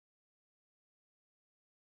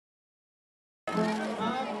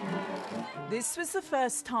This was the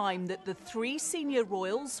first time that the three senior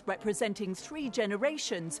royals, representing three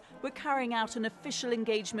generations, were carrying out an official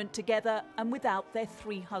engagement together and without their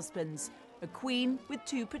three husbands. A queen with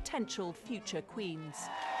two potential future queens.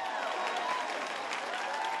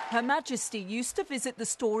 Her Majesty used to visit the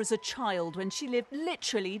store as a child when she lived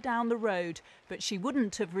literally down the road, but she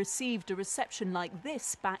wouldn't have received a reception like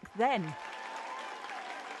this back then.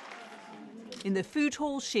 In the food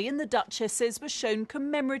hall, she and the Duchesses were shown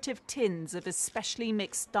commemorative tins of especially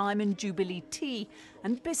mixed Diamond Jubilee tea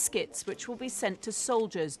and biscuits, which will be sent to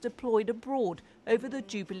soldiers deployed abroad over the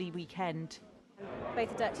Jubilee weekend. Both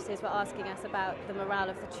the Duchesses were asking us about the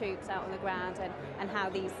morale of the troops out on the ground and how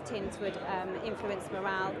these tins would influence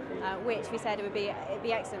morale, which we said it'd be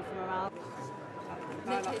excellent for morale.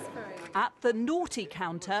 At the naughty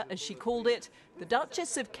counter, as she called it, the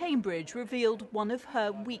Duchess of Cambridge revealed one of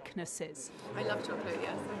her weaknesses. I love chocolate,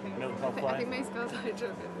 yes. Milk I think most girls like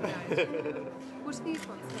chocolate. Yeah. What are these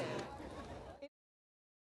ones here?